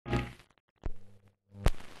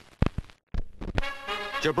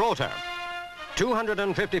Gibraltar.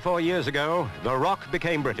 254 years ago, the Rock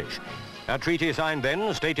became British. A treaty signed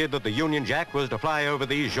then stated that the Union Jack was to fly over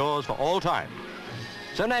these shores for all time.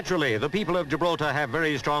 So naturally, the people of Gibraltar have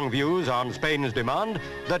very strong views on Spain's demand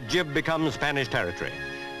that Gib become Spanish territory.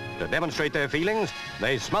 To demonstrate their feelings,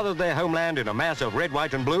 they smothered their homeland in a mass of red,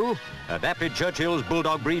 white and blue, adapted Churchill's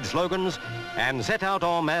bulldog breed slogans, and set out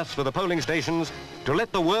en masse for the polling stations to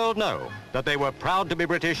let the world know that they were proud to be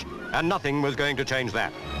British and nothing was going to change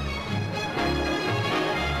that.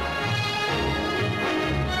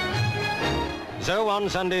 So on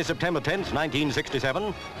Sunday, September 10th,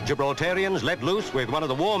 1967, Gibraltarians let loose with one of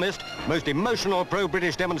the warmest, most emotional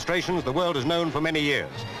pro-British demonstrations the world has known for many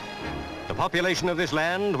years. The population of this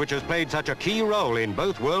land, which has played such a key role in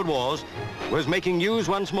both world wars, was making news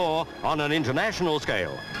once more on an international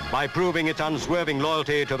scale by proving its unswerving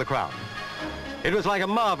loyalty to the Crown. It was like a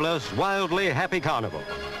marvelous, wildly happy carnival.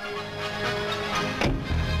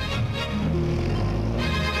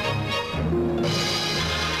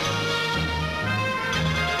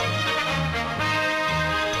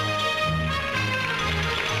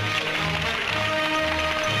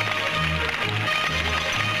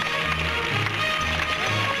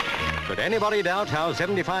 Could anybody doubt how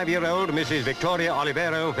 75-year-old Mrs Victoria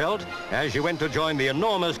Olivero felt as she went to join the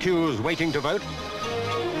enormous queues waiting to vote?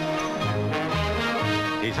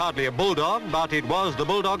 He's hardly a bulldog, but it was the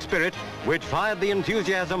bulldog spirit which fired the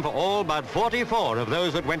enthusiasm for all but 44 of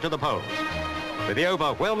those that went to the polls. With the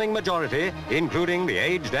overwhelming majority, including the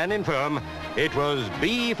aged and infirm, it was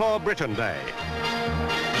B for Britain Day.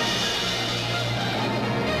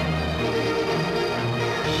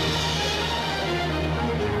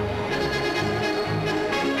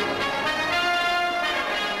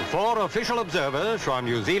 Four official observers from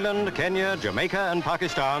New Zealand, Kenya, Jamaica and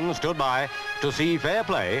Pakistan stood by to see fair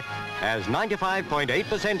play as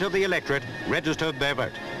 95.8% of the electorate registered their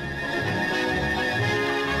vote.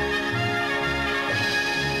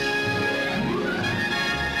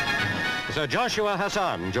 Sir Joshua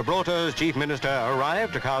Hassan, Gibraltar's Chief Minister,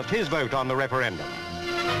 arrived to cast his vote on the referendum.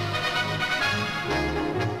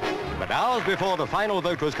 But hours before the final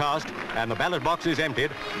vote was cast and the ballot boxes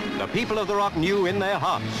emptied, the people of the Rock knew in their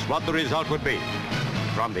hearts what the result would be.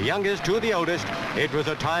 From the youngest to the oldest, it was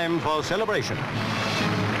a time for celebration.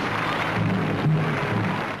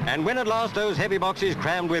 And when at last those heavy boxes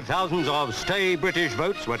crammed with thousands of stay British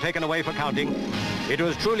votes were taken away for counting, it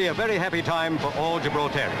was truly a very happy time for all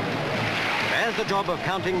Gibraltarians. As the job of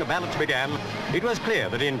counting the ballots began, it was clear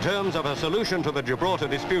that in terms of a solution to the Gibraltar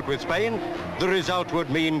dispute with Spain, the result would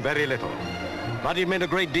mean very little. But it meant a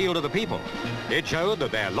great deal to the people. It showed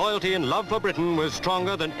that their loyalty and love for Britain was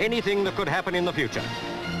stronger than anything that could happen in the future.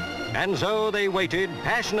 And so they waited,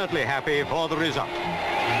 passionately happy for the result.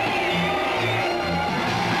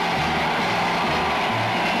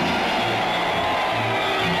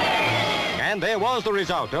 And there was the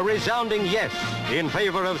result, a resounding yes in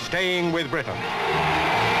favor of staying with Britain.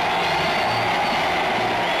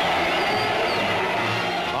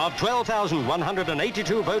 Of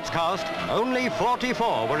 12,182 votes cast, only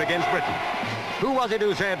 44 were against Britain. Who was it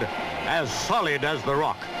who said, as solid as the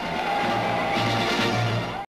Rock?